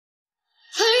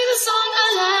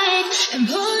and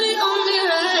put it on me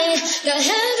right. Got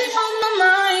heaven on my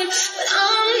mind, but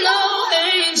I'm no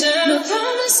angel. No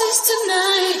promises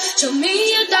tonight, show me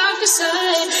your darker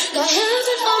side. Got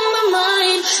heaven on my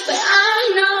mind, but I'm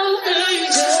no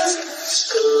angel.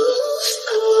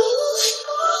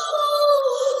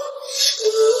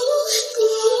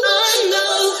 I'm no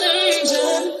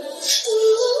angel.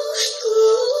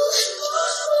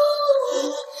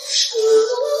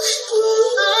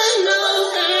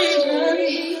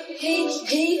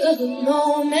 Heat of the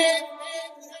moment,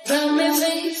 got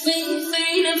me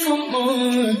feeling for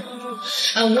more.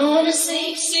 I wanna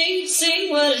see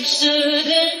what I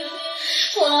shouldn't.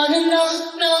 Wanna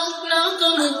knock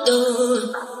on the door.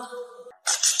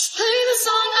 Play the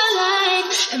song I like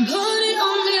and put it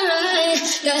on me right.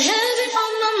 Got heaven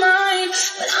on my mind,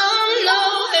 but I'm no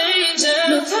angel.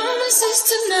 No promises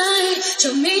tonight,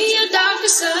 show me your darker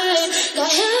side.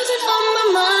 Got heaven on my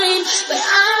mind, but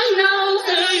I'm no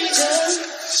angel.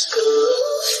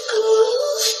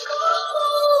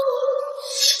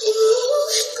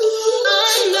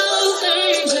 I'm no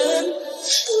angel.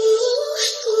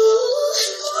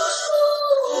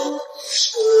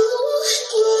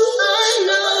 I'm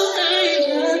no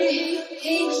angel.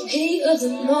 Heat of the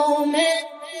moment,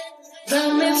 got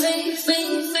me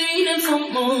feeling for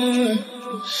more.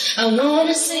 I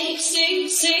wanna see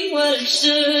what I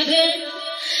shouldn't.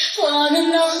 Wanna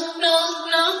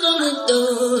knock on the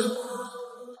door.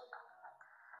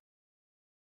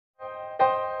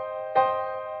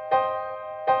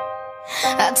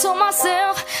 I told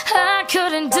myself I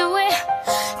couldn't do it.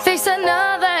 Face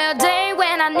another day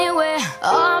when I knew it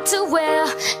all too well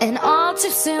and all too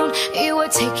soon. You were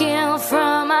taken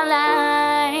from my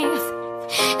life.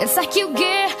 It's like you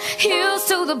get used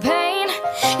to the pain.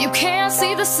 You can't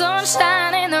see the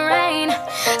sunshine in the rain.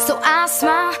 So I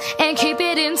smile and keep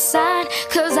it inside,